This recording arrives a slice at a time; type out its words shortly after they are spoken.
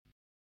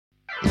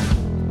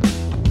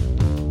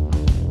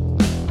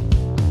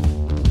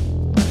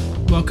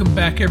Welcome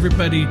back,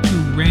 everybody,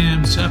 to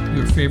Rams Up,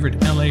 your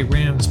favorite LA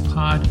Rams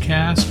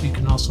podcast. You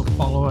can also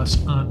follow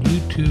us on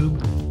YouTube.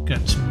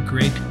 Got some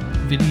great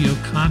video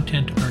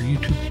content. Our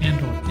YouTube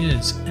handle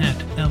is at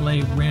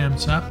LA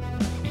Rams Up.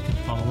 You can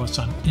follow us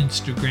on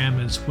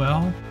Instagram as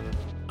well.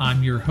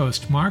 I'm your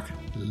host, Mark.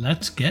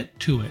 Let's get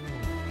to it.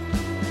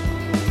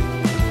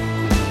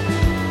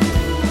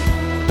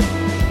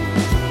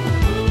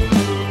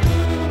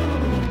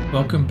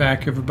 Welcome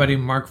back, everybody.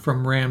 Mark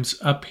from Rams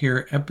Up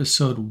here,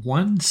 episode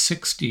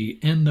 160.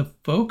 And the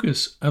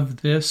focus of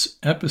this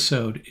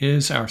episode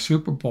is our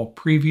Super Bowl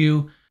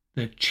preview,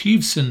 the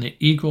Chiefs and the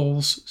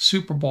Eagles,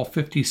 Super Bowl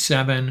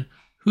 57.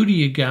 Who do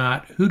you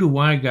got? Who do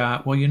I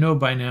got? Well, you know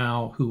by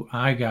now who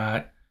I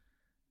got.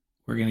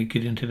 We're going to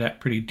get into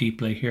that pretty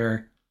deeply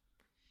here.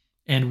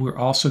 And we're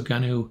also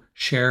going to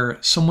share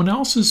someone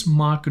else's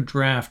mock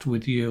draft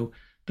with you.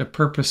 The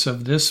purpose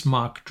of this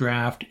mock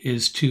draft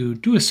is to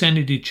do a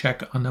sanity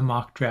check on the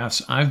mock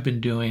drafts I've been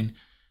doing,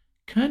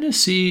 kind of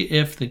see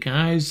if the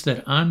guys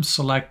that I'm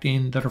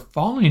selecting that are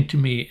falling to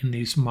me in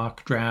these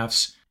mock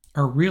drafts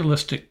are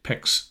realistic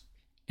picks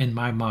in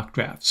my mock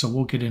draft. So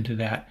we'll get into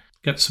that.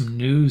 Got some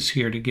news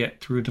here to get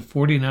through. The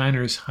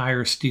 49ers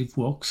hire Steve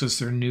Wilks as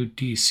their new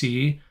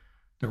DC.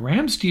 The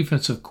Rams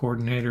defensive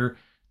coordinator,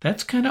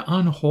 that's kind of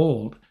on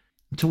hold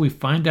until we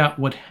find out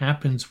what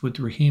happens with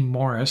Raheem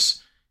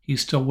Morris.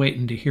 He's still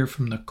waiting to hear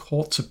from the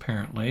Colts,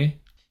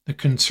 apparently. The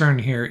concern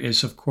here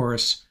is, of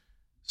course,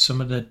 some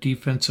of the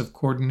defensive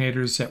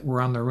coordinators that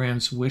were on the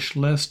Rams' wish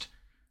list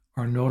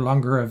are no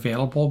longer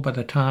available by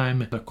the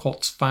time the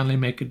Colts finally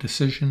make a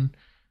decision.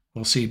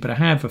 We'll see, but I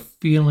have a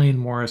feeling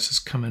Morris is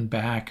coming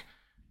back,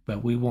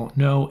 but we won't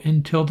know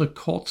until the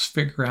Colts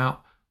figure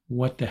out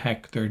what the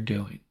heck they're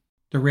doing.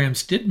 The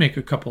Rams did make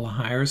a couple of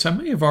hires. I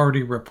may have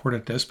already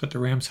reported this, but the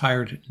Rams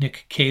hired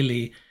Nick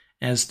Caley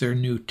as their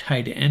new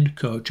tight end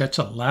coach. That's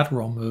a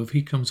lateral move.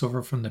 He comes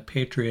over from the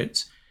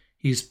Patriots.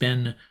 He's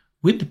been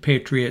with the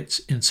Patriots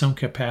in some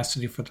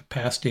capacity for the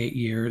past 8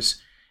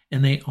 years.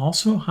 And they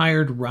also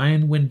hired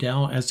Ryan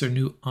Wendell as their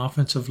new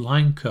offensive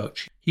line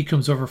coach. He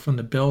comes over from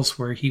the Bills,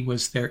 where he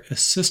was their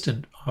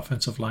assistant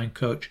offensive line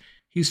coach.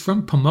 He's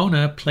from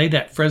Pomona, played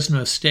at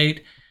Fresno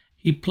State.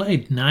 He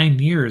played 9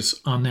 years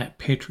on that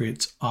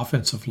Patriots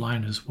offensive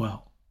line as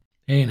well.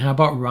 Hey, and how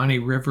about Ronnie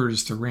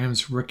Rivers, the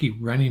Rams rookie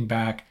running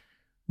back?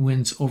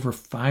 Wins over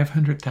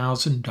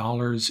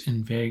 $500,000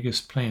 in Vegas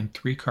playing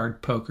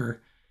 3-card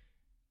poker.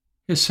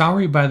 His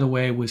salary, by the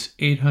way, was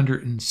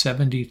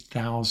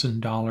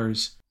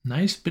 $870,000.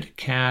 Nice bit of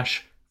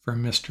cash for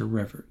Mr.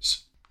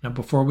 Rivers. Now,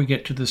 before we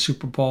get to the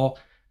Super Bowl,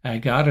 I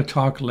got to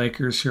talk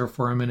Lakers here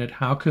for a minute.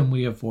 How can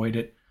we avoid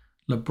it?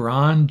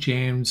 LeBron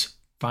James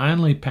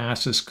finally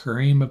passes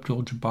Kareem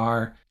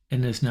Abdul-Jabbar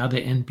and is now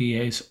the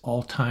NBA's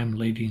all-time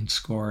leading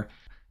scorer.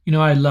 You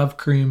know, I love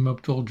Kareem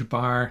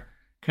Abdul-Jabbar.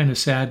 Kind of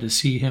sad to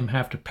see him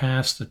have to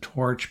pass the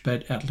torch,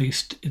 but at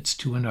least it's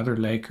to another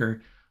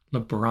Laker.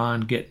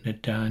 LeBron getting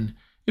it done.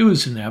 It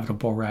was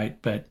inevitable, right?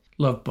 But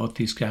love both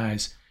these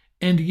guys.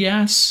 And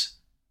yes,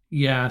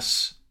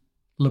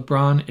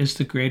 LeBron is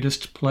the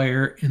greatest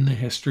player in the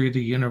history of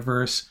the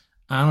universe.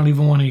 I don't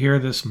even want to hear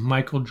this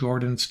Michael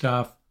Jordan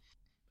stuff.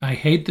 I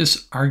hate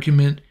this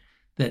argument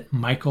that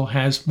Michael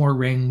has more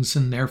rings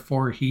and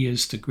therefore he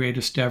is the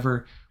greatest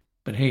ever.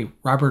 But hey,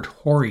 Robert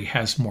Horry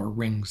has more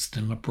rings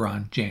than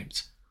LeBron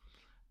James.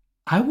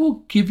 I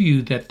will give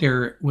you that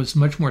there was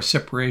much more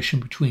separation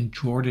between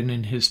Jordan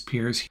and his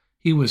peers.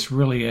 He was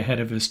really ahead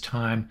of his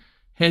time.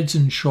 Heads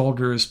and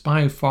shoulders,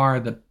 by far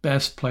the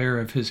best player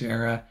of his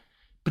era.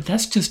 But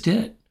that's just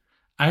it.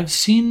 I've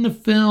seen the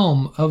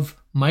film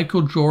of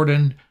Michael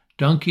Jordan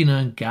dunking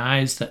on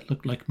guys that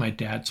look like my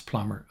dad's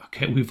plumber.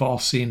 Okay, we've all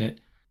seen it.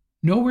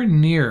 Nowhere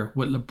near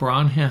what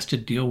LeBron has to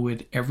deal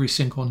with every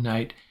single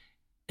night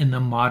in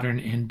the modern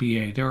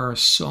NBA. There are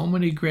so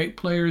many great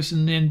players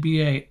in the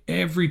NBA.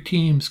 Every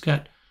team's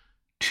got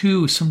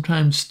 2,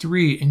 sometimes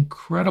 3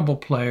 incredible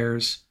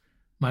players.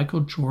 Michael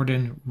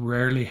Jordan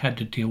rarely had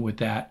to deal with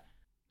that.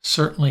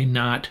 Certainly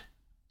not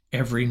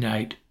every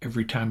night,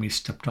 every time he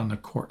stepped on the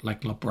court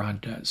like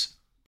LeBron does.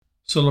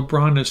 So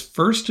LeBron is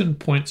first in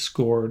points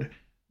scored,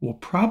 will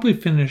probably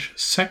finish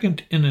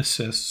second in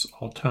assists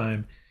all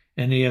time,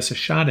 and he has a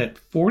shot at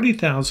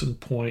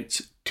 40,000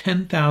 points,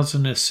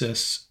 10,000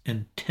 assists,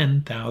 and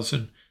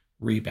 10,000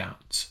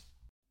 rebounds.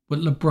 What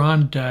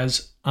LeBron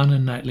does on a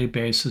nightly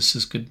basis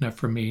is good enough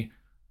for me.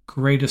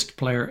 Greatest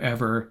player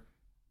ever.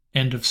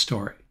 End of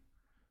story.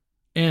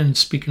 And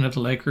speaking of the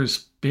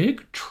Lakers,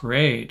 big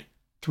trade.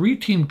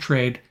 3-team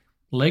trade.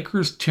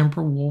 Lakers,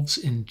 Timberwolves,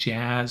 and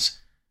Jazz.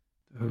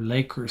 The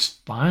Lakers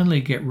finally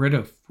get rid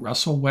of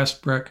Russell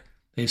Westbrook.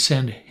 They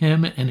send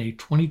him and a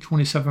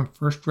 2027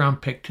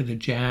 first-round pick to the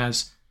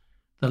Jazz.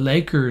 The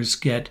Lakers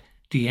get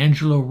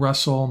D'Angelo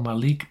Russell,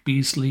 Malik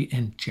Beasley,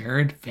 and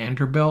Jared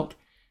Vanderbilt.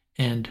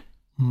 And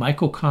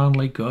Michael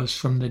Conley goes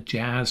from the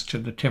Jazz to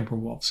the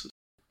Timberwolves.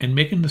 And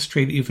making this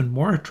trade even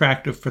more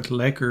attractive for the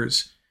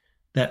Lakers,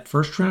 that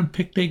first-round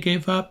pick they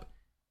gave up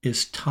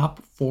is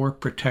top 4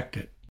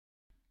 protected.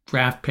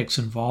 Draft picks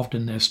involved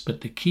in this,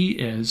 but the key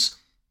is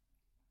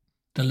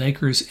The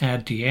Lakers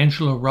add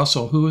D'Angelo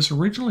Russell, who was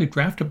originally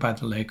drafted by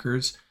the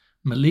Lakers,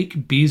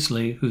 Malik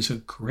Beasley, who's a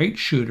great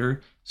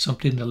shooter,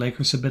 something the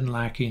Lakers have been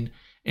lacking,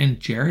 and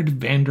Jared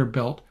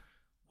Vanderbilt,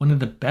 one of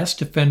the best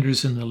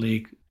defenders in the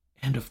league,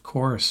 and of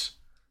course,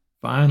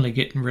 finally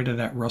getting rid of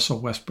that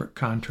Russell Westbrook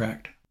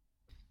contract.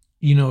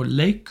 You know,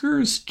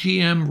 Lakers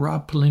GM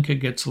Rob Pelinka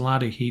gets a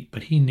lot of heat,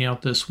 but he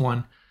nailed this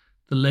one.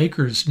 The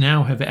Lakers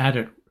now have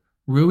added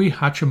Rui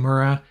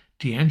Hachimura,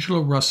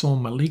 D'Angelo Russell,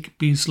 Malik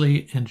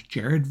Beasley, and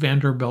Jared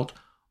Vanderbilt,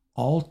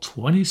 all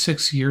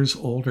 26 years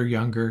old or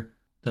younger.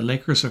 The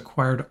Lakers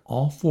acquired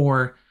all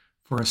four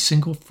for a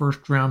single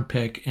first-round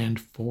pick and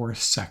 4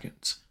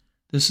 seconds.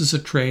 This is a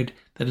trade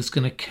that is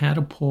going to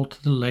catapult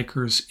the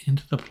Lakers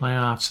into the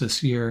playoffs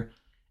this year,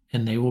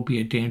 and they will be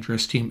a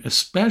dangerous team,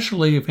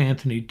 especially if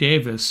Anthony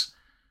Davis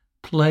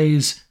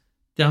plays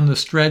down the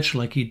stretch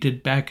like he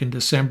did back in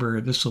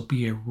December. This will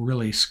be a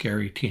really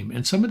scary team.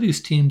 And some of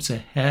these teams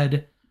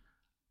ahead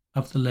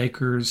of the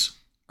Lakers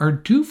are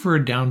due for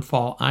a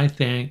downfall, I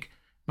think.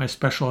 My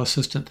special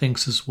assistant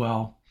thinks as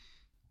well.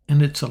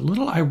 And it's a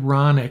little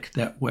ironic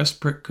that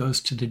Westbrook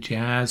goes to the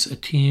Jazz, a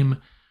team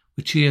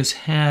which he has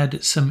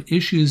had some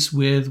issues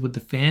with the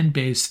fan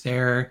base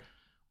there,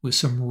 with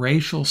some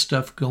racial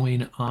stuff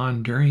going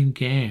on during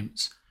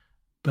games.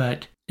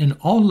 But in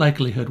all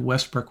likelihood,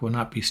 Westbrook will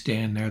not be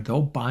staying there.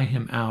 They'll buy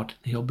him out.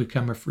 He'll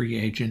become a free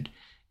agent,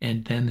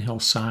 and then he'll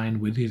sign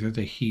with either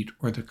the Heat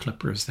or the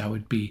Clippers. That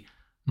would be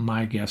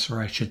my guess,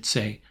 or I should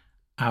say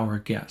our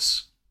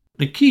guess.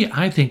 The key,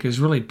 I think, is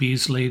really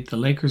Beasley. The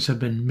Lakers have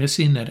been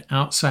missing that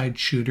outside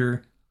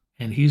shooter,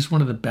 and he's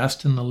one of the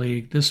best in the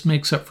league. This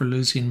makes up for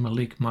losing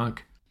Malik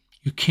Monk.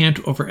 You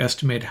can't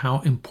overestimate how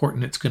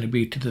important it's going to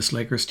be to this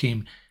Lakers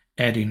team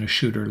adding a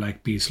shooter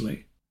like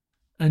Beasley.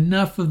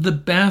 Enough of the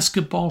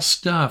basketball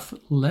stuff.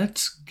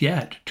 Let's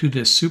get to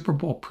this Super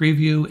Bowl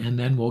preview, and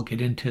then we'll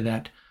get into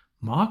that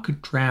mock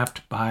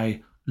draft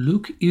by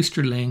Luke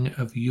Easterling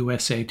of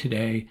USA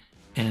Today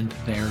and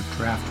their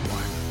draft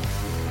wire.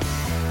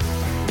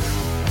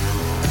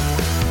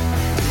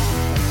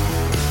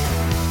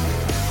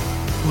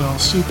 Well,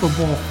 Super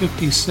Bowl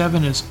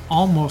 57 is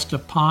almost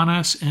upon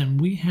us, and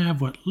we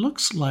have what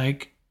looks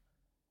like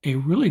a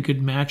really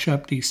good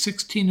matchup. The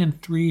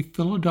 16-3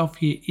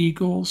 Philadelphia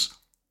Eagles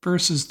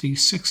versus the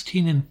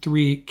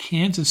 16-3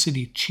 Kansas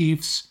City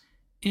Chiefs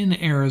in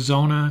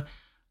Arizona.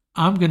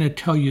 I'm going to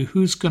tell you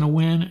who's going to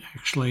win.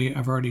 Actually,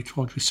 I've already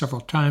told you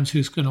several times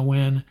who's going to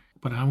win,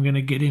 but I'm going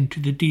to get into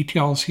the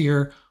details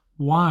here.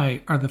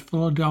 Why are the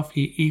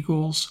Philadelphia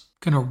Eagles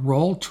going to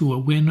roll to a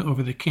win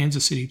over the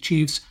Kansas City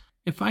Chiefs?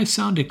 If I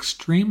sound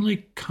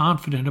extremely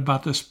confident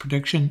about this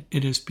prediction,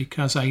 it is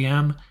because I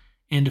am.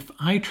 And if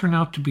I turn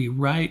out to be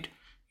right,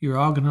 you're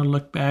all going to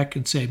look back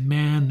and say,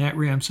 man, that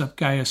Rams Up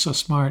guy is so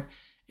smart.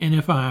 And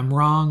if I'm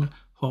wrong,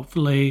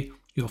 hopefully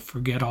you'll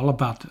forget all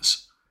about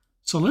this.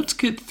 So let's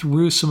get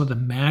through some of the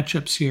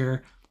matchups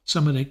here,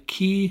 some of the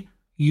key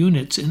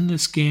units in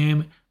this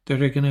game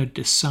that are going to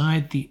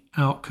decide the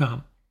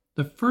outcome.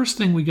 The first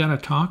thing we got to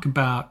talk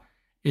about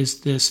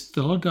is this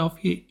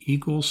Philadelphia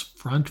Eagles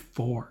front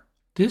four.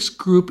 This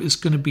group is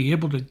going to be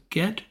able to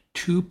get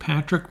to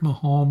Patrick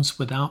Mahomes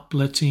without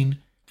blitzing,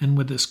 and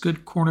with this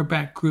good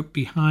cornerback group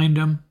behind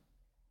him,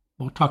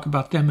 we'll talk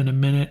about them in a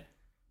minute,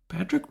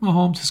 Patrick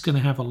Mahomes is going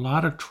to have a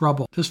lot of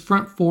trouble. This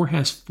front four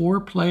has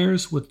 4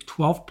 players with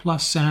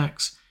 12-plus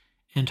sacks,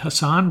 and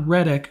Hassan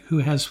Reddick, who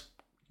has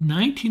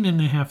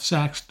 19.5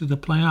 sacks through the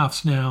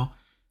playoffs now,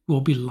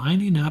 will be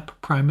lining up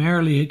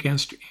primarily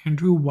against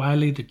Andrew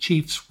Wiley, the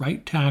Chiefs'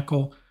 right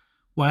tackle.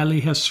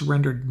 Wiley has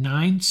surrendered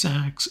 9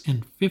 sacks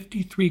and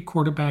 53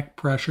 quarterback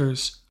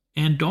pressures.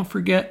 And don't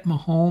forget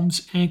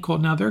Mahomes' ankle.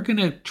 Now, they're going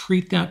to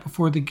treat that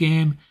before the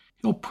game.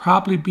 He'll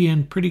probably be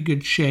in pretty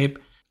good shape,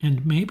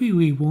 and maybe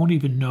we won't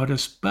even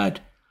notice,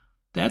 but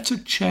that's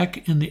a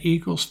check in the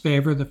Eagles'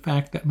 favor, the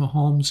fact that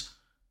Mahomes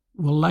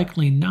will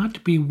likely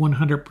not be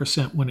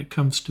 100% when it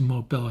comes to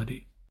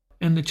mobility.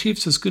 And the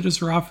Chiefs, as good as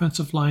their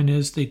offensive line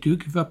is, they do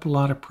give up a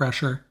lot of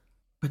pressure,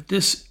 but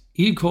this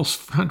Eagles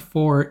front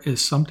four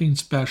is something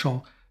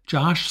special.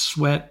 Josh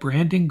Sweat,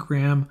 Brandon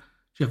Graham,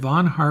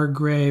 Javon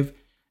Hargrave,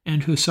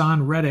 and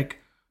Hassan Reddick,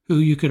 who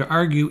you could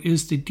argue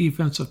is the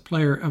defensive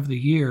player of the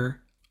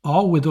year,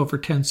 all with over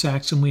 10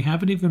 sacks, and we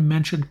haven't even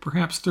mentioned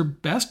perhaps their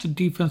best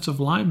defensive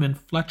lineman,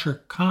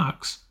 Fletcher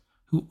Cox,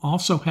 who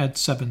also had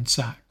 7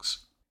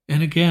 sacks.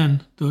 And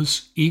again,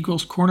 those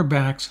Eagles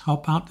cornerbacks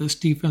help out this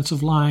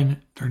defensive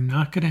line. They're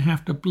not going to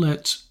have to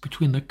blitz.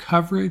 Between the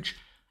coverage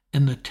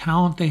and the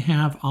talent they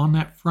have on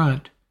that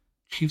front,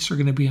 Chiefs are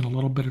going to be in a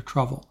little bit of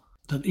trouble.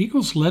 The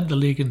Eagles led the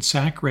league in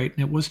sack rate,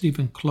 and it wasn't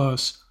even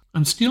close.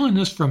 I'm stealing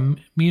this from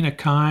Mina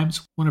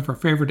Kimes, one of our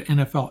favorite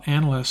NFL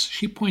analysts.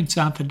 She points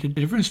out that the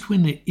difference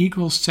between the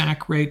Eagles'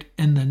 sack rate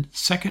and the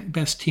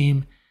second-best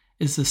team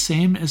is the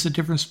same as the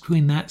difference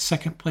between that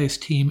second-place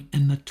team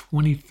and the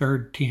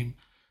 23rd team.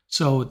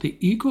 So the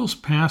Eagles'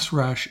 pass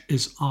rush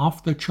is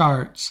off the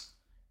charts,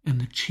 and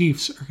the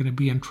Chiefs are going to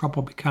be in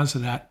trouble because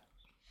of that.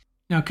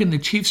 Now, can the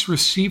Chiefs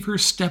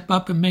receivers step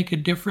up and make a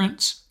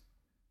difference?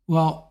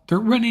 Well, they're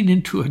running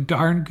into a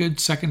darn good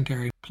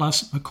secondary.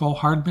 Plus, McCole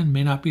Hardman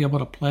may not be able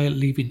to play,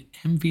 leaving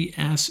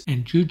MVS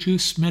and Juju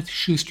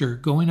Smith-Schuster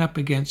going up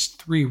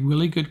against three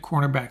really good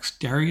cornerbacks,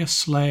 Darius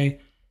Slay,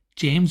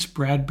 James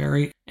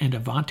Bradbury, and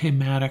Avonte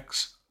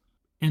Maddox.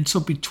 And so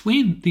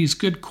between these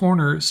good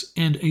corners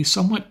and a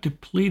somewhat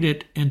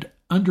depleted and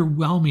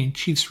underwhelming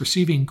Chiefs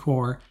receiving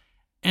core,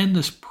 and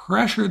this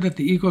pressure that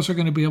the Eagles are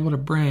going to be able to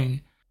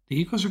bring, the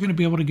Eagles are going to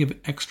be able to give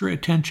extra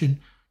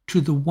attention to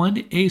the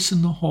one ace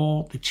in the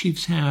hole the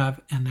Chiefs have,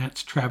 and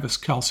that's Travis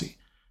Kelce.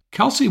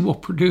 Kelce will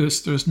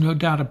produce, there's no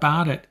doubt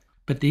about it,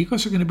 but the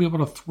Eagles are going to be able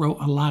to throw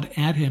a lot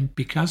at him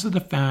because of the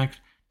fact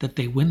that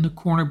they win the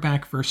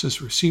cornerback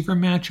versus receiver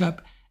matchup,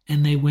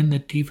 and they win the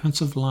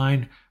defensive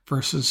line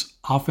versus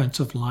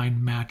offensive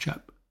line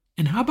matchup.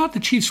 And how about the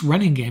Chiefs'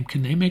 running game?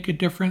 Can they make a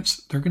difference?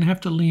 They're going to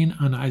have to lean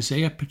on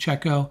Isaiah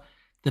Pacheco.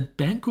 The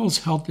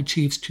Bengals held the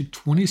Chiefs to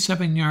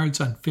 27 yards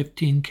on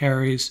 15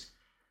 carries.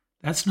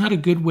 That's not a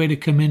good way to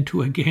come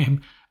into a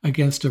game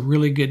against a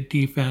really good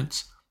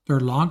defense. Their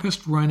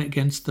longest run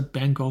against the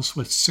Bengals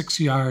was 6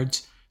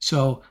 yards.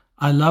 So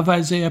I love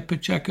Isaiah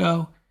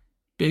Pacheco,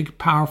 big,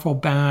 powerful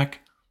back,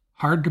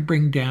 hard to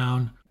bring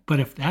down. But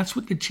if that's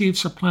what the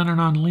Chiefs are planning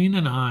on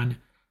leaning on,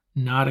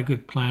 not a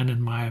good plan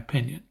in my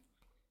opinion.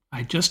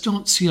 I just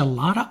don't see a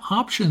lot of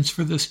options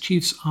for this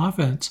Chiefs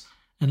offense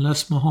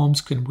unless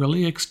Mahomes can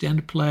really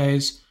extend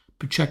plays,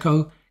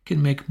 Pacheco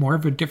can make more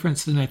of a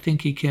difference than I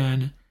think he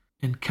can,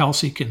 and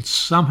Kelce can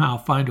somehow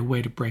find a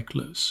way to break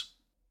loose.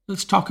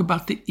 Let's talk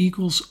about the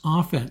Eagles'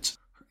 offense.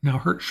 Now,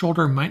 hurt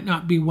shoulder might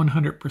not be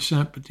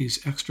 100%, but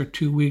these extra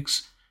 2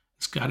 weeks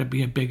has got to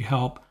be a big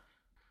help.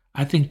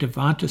 I think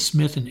Devonta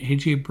Smith and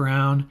A.J.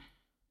 Brown,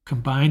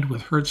 combined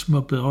with Hurts'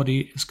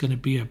 mobility, is going to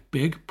be a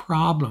big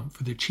problem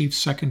for the Chiefs'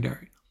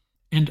 secondary.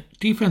 And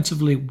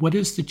defensively, what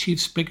is the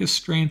Chiefs' biggest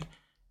strength?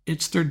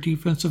 It's their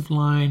defensive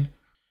line,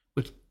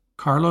 with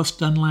Carlos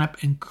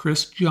Dunlap and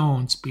Chris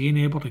Jones being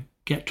able to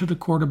get to the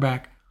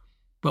quarterback.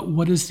 But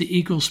what is the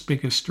Eagles'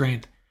 biggest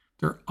strength?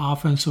 Their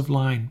offensive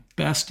line,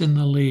 best in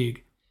the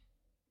league.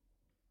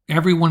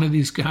 Every one of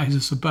these guys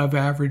is above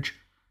average.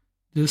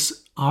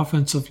 This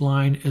offensive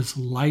line is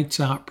lights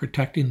out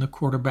protecting the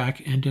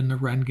quarterback and in the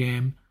run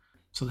game.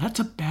 So that's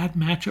a bad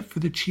matchup for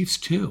the Chiefs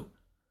too.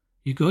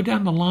 You go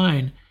down the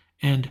line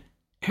and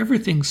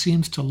everything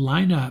seems to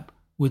line up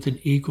with an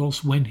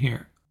Eagles win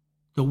here.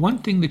 The one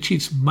thing the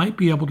Chiefs might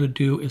be able to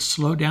do is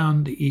slow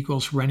down the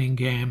Eagles running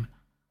game.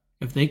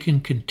 If they can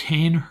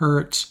contain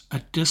Hurts,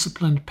 a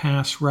disciplined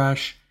pass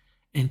rush,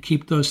 and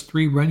keep those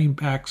three running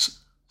backs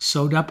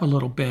sewed up a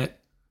little bit,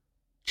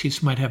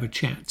 Chiefs might have a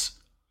chance.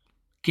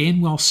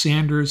 Gainwell,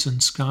 Sanders,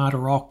 and Scott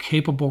are all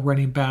capable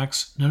running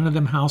backs, none of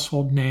them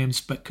household names,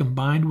 but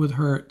combined with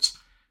Hurts,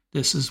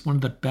 this is one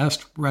of the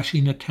best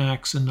rushing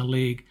attacks in the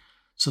league.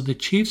 So the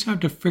Chiefs have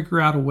to figure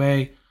out a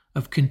way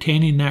of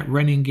containing that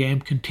running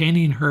game,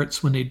 containing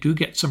Hurts when they do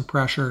get some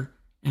pressure,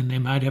 and they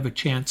might have a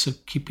chance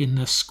of keeping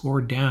this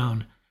score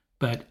down.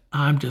 But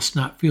I'm just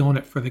not feeling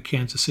it for the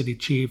Kansas City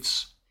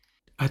Chiefs.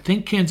 I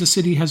think Kansas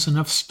City has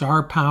enough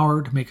star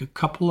power to make a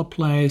couple of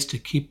plays to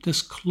keep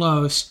this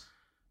close,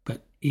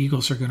 but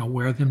Eagles are going to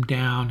wear them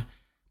down,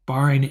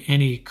 barring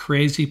any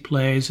crazy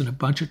plays and a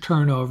bunch of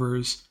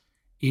turnovers.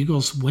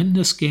 Eagles win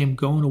this game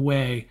going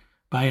away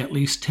by at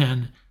least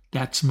 10.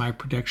 That's my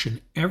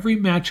prediction. Every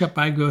matchup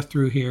I go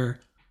through here,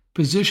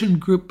 position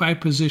group by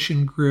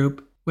position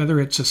group, whether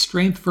it's a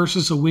strength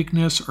versus a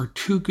weakness or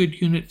two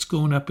good units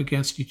going up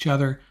against each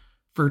other,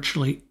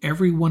 virtually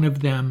every one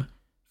of them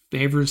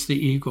favors the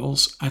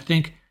Eagles. I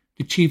think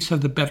the Chiefs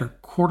have the better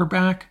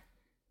quarterback.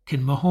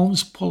 Can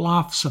Mahomes pull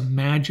off some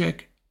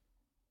magic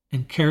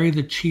and carry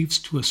the Chiefs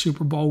to a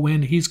Super Bowl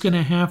win? He's going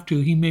to have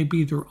to. He may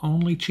be their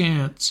only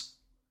chance,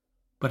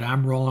 but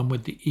I'm rolling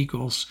with the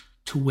Eagles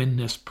to win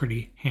this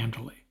pretty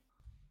handily.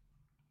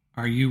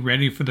 Are you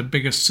ready for the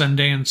biggest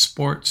Sunday in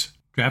sports?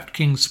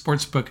 DraftKings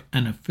Sportsbook,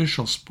 an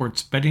official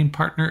sports betting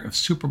partner of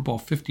Super Bowl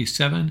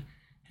 57,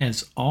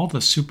 has all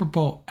the Super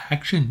Bowl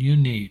action you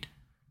need.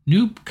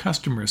 New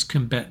customers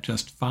can bet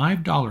just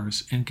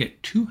 $5 and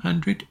get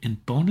 $200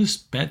 in bonus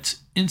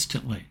bets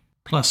instantly.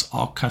 Plus,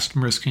 all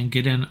customers can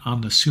get in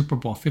on the Super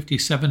Bowl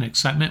 57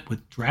 excitement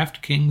with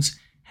DraftKings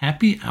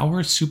Happy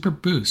Hour Super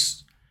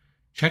Boosts.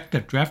 Check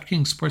the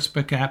DraftKings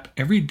Sportsbook app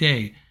every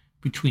day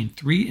between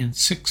 3 and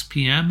 6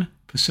 p.m.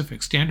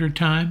 Pacific Standard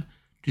Time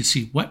to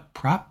see what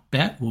prop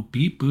bet will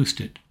be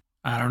boosted.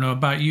 I don't know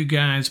about you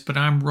guys, but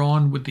I'm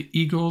rolling with the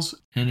Eagles,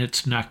 and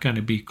it's not going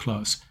to be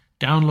close.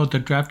 Download the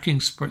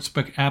DraftKings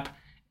Sportsbook app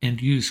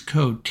and use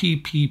code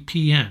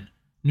TPPN.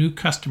 New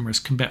customers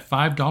can bet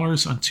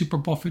 $5 on Super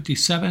Bowl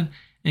 57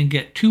 and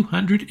get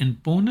 $200 in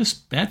bonus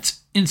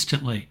bets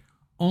instantly.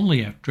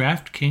 Only at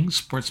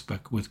DraftKings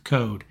Sportsbook with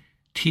code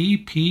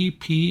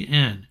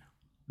TPPN.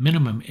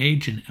 Minimum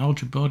age and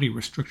eligibility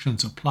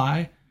restrictions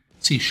apply.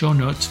 See show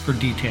notes for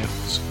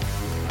details.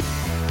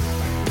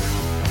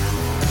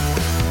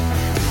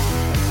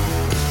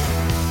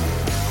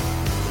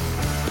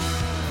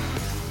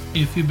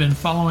 If you've been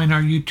following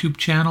our YouTube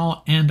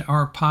channel and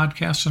our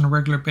podcast on a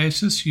regular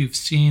basis, you've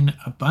seen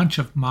a bunch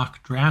of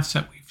mock drafts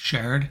that we've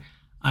shared.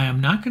 I am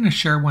not going to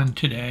share one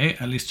today,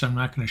 at least I'm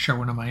not going to share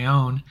one of my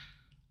own.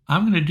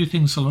 I'm going to do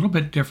things a little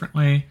bit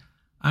differently.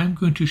 I'm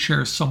going to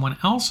share someone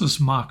else's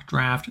mock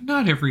draft,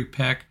 not every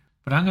pick,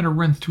 but I'm going to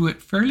run through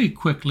it fairly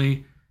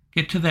quickly,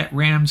 get to that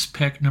Rams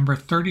pick, number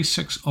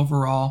 36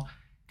 overall,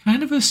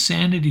 kind of a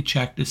sanity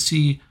check to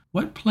see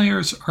what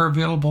players are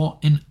available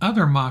in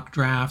other mock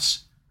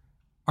drafts.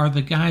 Are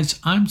the guys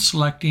I'm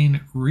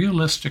selecting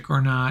realistic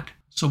or not,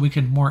 so we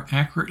can more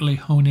accurately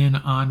hone in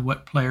on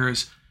what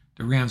players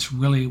the Rams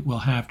really will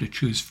have to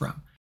choose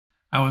from.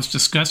 I was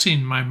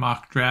discussing my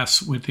mock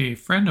drafts with a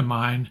friend of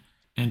mine,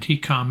 and he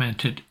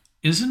commented,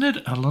 "Isn't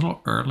it a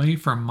little early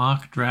for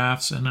mock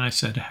drafts?" And I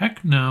said,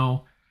 heck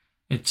no,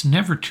 it's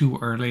never too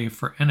early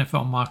for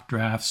NFL mock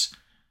drafts.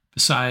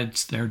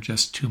 Besides, they're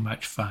just too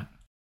much fun.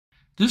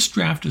 This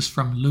draft is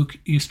from Luke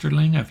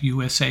Easterling of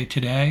USA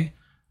Today,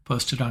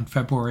 posted on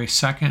February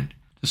 2nd.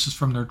 This is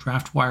from their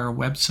DraftWire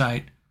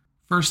website.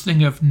 First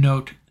thing of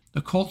note,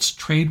 the Colts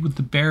trade with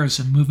the Bears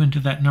and move into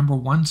that number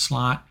 1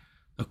 slot.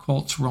 The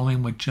Colts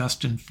rolling with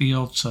Justin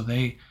Fields, so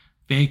they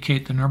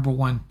vacate the number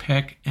 1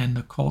 pick, and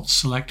the Colts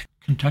select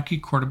Kentucky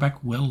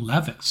quarterback Will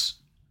Levis.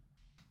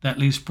 That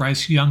leaves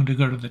Bryce Young to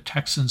go to the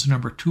Texans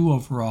number 2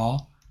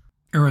 overall.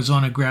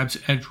 Arizona grabs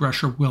edge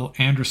rusher Will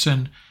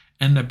Anderson,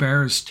 and the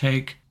Bears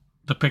take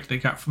the pick they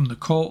got from the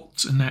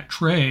Colts in that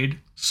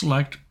trade,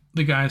 select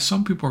the guy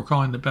some people are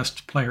calling the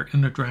best player in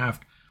the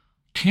draft.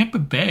 Tampa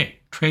Bay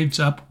trades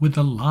up with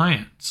the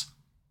Lions,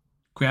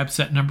 grabs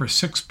that number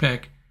 6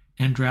 pick,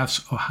 and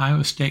drafts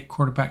Ohio State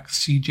quarterback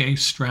C.J.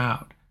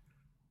 Stroud.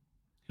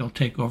 He'll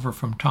take over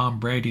from Tom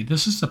Brady.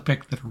 This is the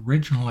pick that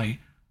originally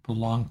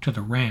belonged to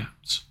the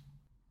Rams.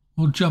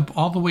 We'll jump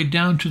all the way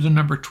down to the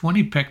number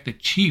 20 pick. The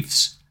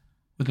Chiefs,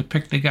 with the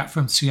pick they got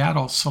from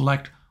Seattle,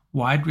 select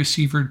wide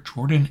receiver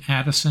Jordan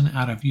Addison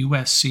out of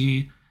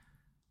USC.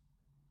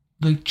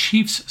 The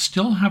Chiefs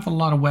still have a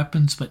lot of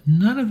weapons, but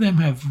none of them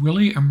have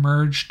really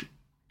emerged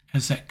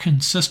as that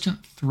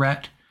consistent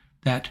threat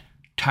that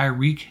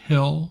Tyreek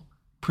Hill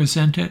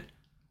presented.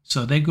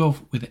 So they go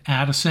with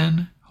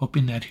Addison,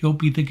 hoping that he'll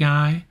be the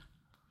guy.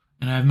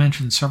 And I've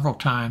mentioned several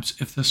times,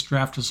 if this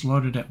draft is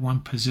loaded at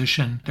one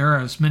position, there are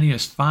as many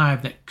as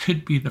 5 that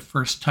could be the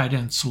first tight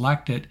end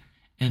selected.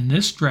 In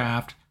this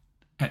draft,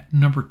 at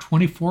number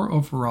 24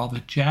 overall,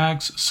 the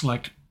Jags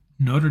select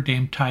Notre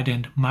Dame tight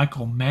end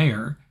Michael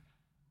Mayer.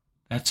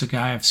 That's a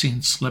guy I've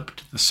seen slip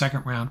to the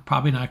 2nd round.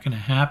 Probably not going to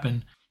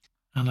happen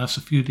unless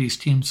a few of these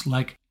teams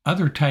like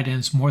other tight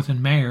ends more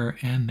than Mayer,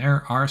 and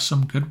there are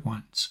some good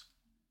ones.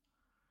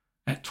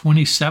 At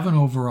 27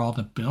 overall,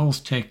 the Bills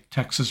take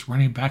Texas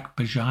running back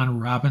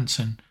Bijan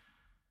Robinson.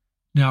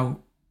 Now,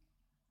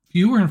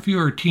 fewer and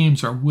fewer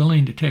teams are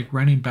willing to take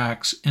running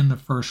backs in the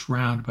 1st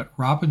round, but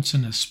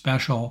Robinson is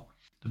special.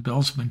 The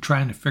Bills have been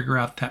trying to figure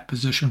out that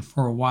position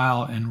for a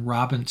while, and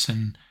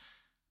Robinson,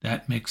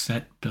 that makes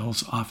that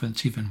Bills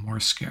offense even more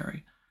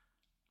scary.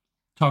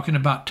 Talking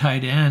about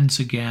tight ends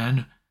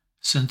again,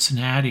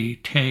 Cincinnati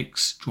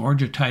takes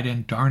Georgia tight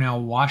end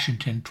Darnell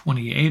Washington,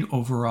 28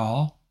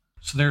 overall.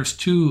 So there's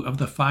 2 of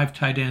the 5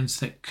 tight ends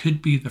that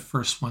could be the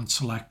first one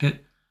selected.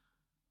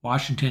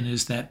 Washington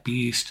is that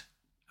beast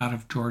out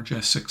of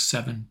Georgia,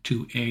 6'7",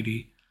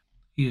 280.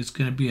 He is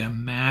going to be a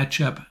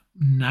matchup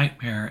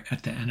nightmare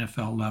at the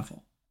NFL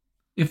level.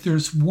 If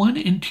there's one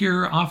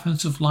interior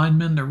offensive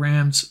lineman the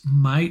Rams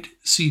might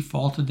see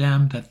fault to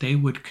them that they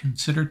would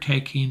consider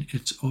taking,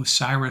 it's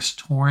Osiris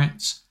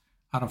Torrance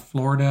out of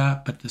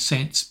Florida, but the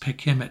Saints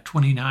pick him at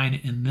 29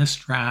 in this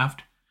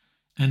draft.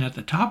 And at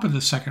the top of the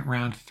 2nd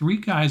round, 3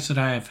 guys that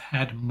I have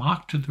had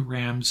mocked to the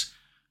Rams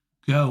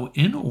go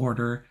in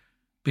order: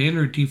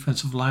 Baylor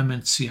defensive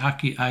lineman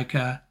Siaki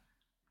Ika,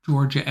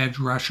 Georgia edge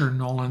rusher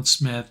Nolan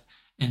Smith,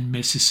 and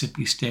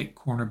Mississippi State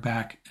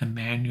cornerback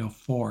Emmanuel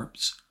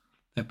Forbes.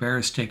 The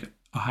Bears take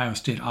Ohio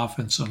State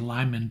offensive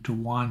lineman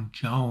DeJuan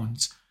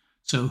Jones.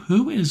 So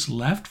who is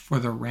left for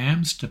the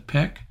Rams to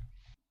pick?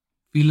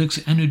 Felix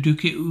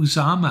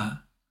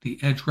Enuduke-Uzama, the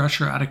edge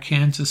rusher out of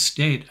Kansas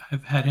State.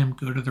 I've had him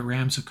go to the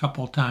Rams a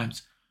couple of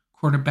times.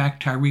 Quarterback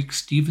Tyreek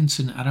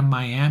Stevenson out of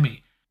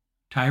Miami.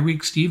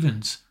 Tyreek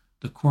Stevens,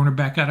 the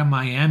cornerback out of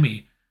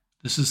Miami.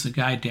 This is the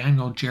guy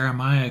Daniel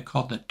Jeremiah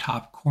called the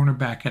top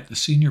cornerback at the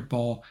Senior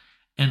Bowl.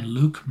 And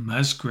Luke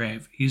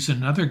Musgrave, he's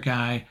another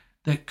guy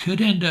that could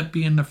end up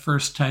being the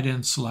first tight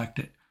end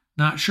selected.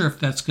 Not sure if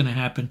that's going to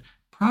happen.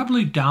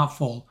 Probably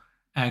doubtful,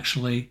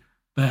 actually.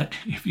 But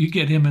if you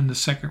get him in the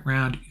 2nd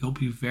round, you'll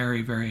be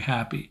very, very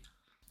happy.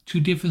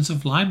 2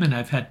 defensive linemen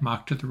I've had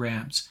mocked to the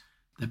Rams.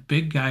 The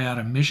big guy out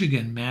of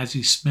Michigan,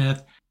 Mazi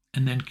Smith,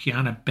 and then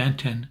Keanu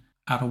Benton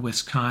out of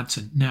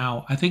Wisconsin.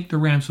 Now, I think the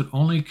Rams would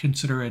only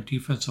consider a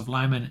defensive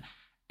lineman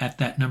at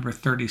that number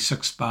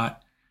 36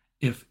 spot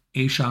if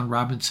A'Shawn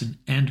Robinson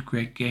and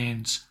Greg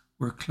Gaines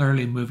were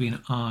clearly moving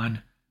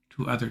on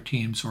to other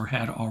teams or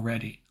had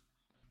already.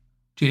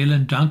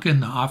 Jalen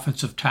Duncan, the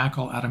offensive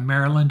tackle out of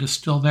Maryland, is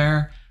still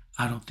there.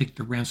 I don't think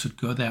the Rams would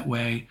go that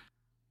way.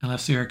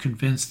 unless they are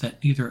convinced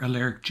that neither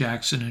Alaric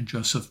Jackson and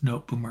Joseph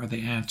Noteboom are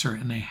the answer,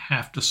 and they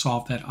have to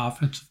solve that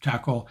offensive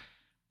tackle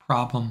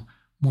problem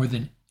more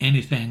than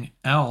anything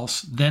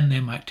else. Then they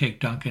might take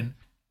Duncan.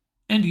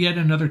 And yet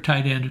another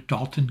tight end,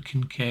 Dalton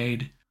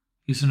Kincaid.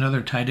 He's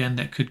another tight end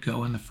that could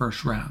go in the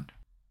first round.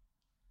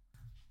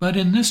 But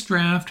in this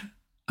draft,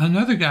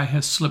 another guy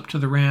has slipped to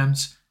the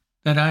Rams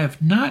that I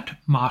have not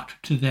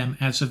mocked to them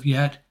as of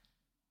yet,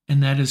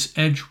 and that is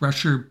edge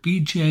rusher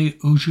B.J.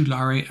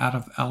 Ojulari out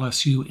of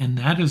LSU, and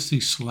that is the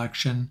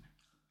selection.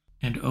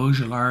 And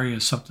Ojulari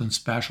is something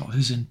special.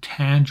 His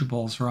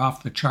intangibles are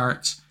off the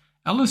charts.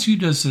 LSU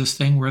does this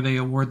thing where they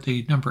award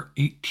the number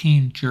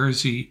 18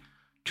 jersey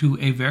to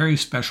a very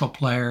special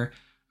player.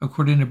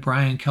 According to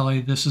Brian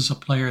Kelly, this is a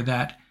player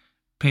that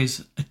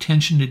pays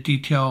attention to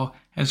detail,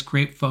 has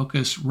great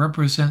focus,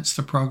 represents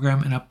the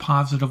program in a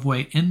positive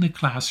way in the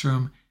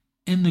classroom,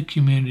 in the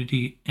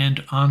community,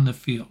 and on the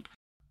field.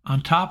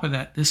 On top of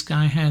that, this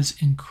guy has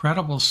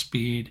incredible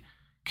speed,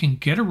 can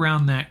get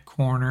around that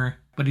corner,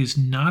 but he's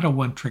not a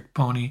one-trick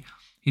pony.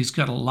 He's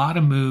got a lot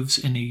of moves,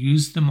 and he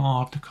used them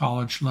all at the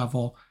college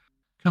level.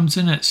 Comes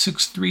in at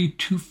 6'3",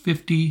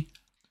 250.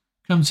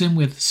 Comes in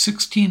with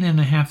 16 and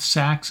a half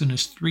sacks in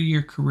his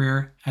 3-year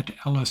career at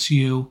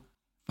LSU,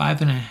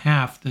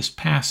 5.5 this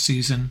past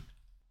season.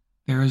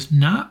 There is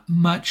not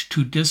much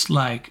to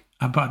dislike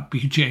about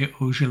B.J.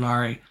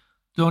 Ojulari.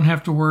 Don't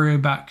have to worry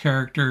about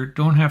character.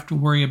 Don't have to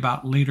worry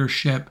about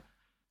leadership.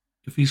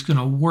 If he's going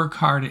to work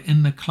hard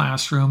in the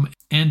classroom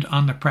and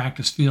on the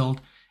practice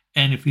field,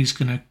 and if he's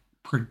going to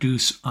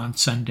produce on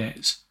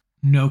Sundays,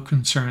 no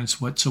concerns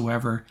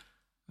whatsoever.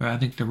 I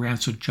think the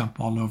Rams would jump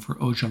all over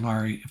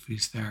Ojulari if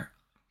he's there.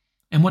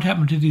 And what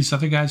happened to these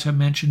other guys I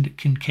mentioned?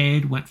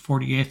 Kincaid went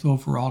 48th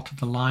overall to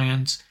the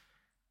Lions.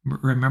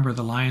 Remember,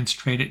 the Lions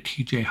traded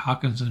T.J.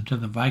 Hawkinson to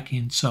the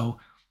Vikings, so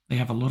they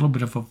have a little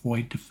bit of a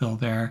void to fill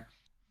there.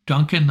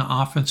 Duncan, the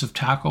offensive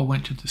tackle,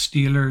 went to the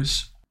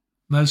Steelers.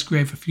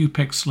 Musgrave, a few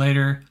picks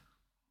later,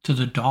 to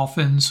the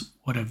Dolphins.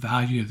 What a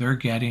value they're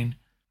getting.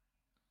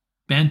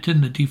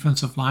 Benton, the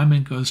defensive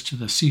lineman, goes to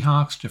the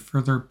Seahawks to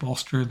further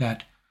bolster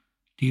that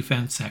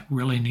defense that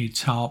really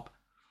needs help.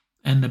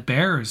 And the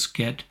Bears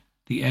get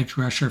the edge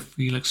rusher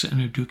Felix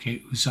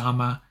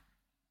Ndubuike-Uzomah.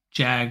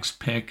 Jags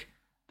pick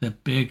the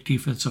big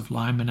defensive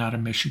lineman out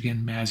of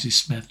Michigan, Mazi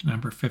Smith,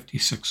 number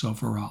 56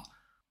 overall.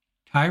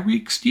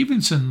 Tyreek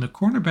Stevenson, the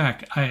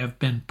cornerback I have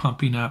been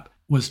pumping up,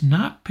 was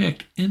not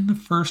picked in the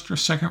first or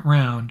second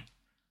round,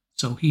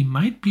 so he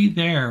might be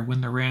there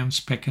when the Rams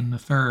pick in the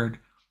third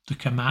to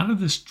come out of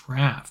this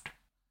draft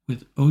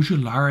with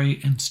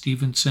Ojulari and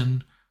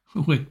Stevenson,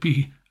 who would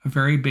be a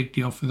very big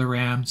deal for the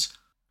Rams.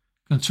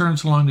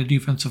 Concerns along the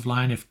defensive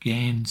line if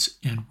Gaines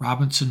and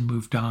Robinson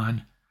moved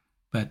on,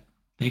 but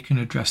they can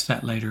address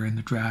that later in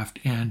the draft.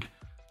 And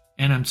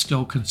I'm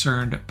still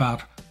concerned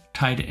about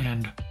tight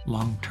end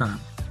long term.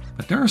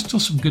 But there are still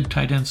some good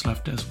tight ends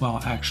left as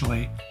well,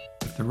 actually.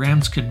 If the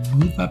Rams can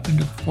move up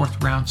into the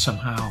fourth round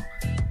somehow,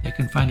 they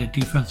can find a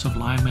defensive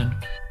lineman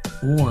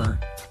or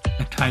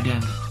a tight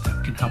end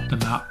that can help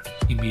them out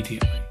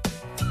immediately.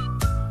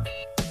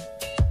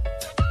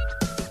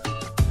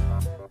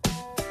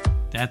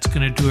 That's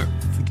going to do it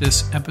for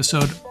this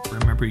episode.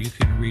 Remember, you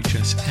can reach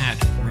us at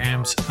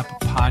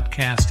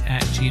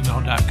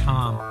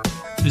ramsuppodcast@gmail.com.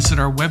 Visit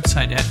our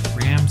website at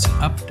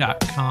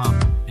ramsup.com.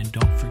 And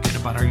don't forget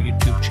about our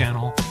YouTube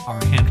channel.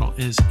 Our handle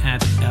is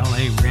at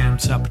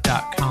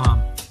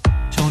laramsup.com.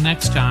 Till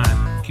next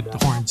time, keep the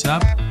horns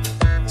up,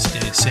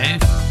 stay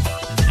safe,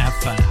 and have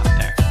fun out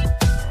there.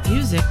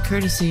 Music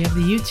courtesy of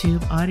the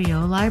YouTube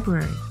audio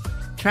library.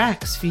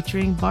 Tracks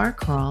featuring Bar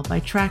Crawl by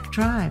Track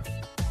Tribe,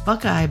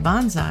 Buckeye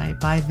Banzai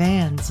by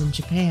Vans in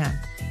Japan,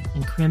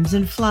 and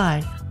Crimson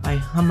Fly by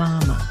Hama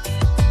Hama.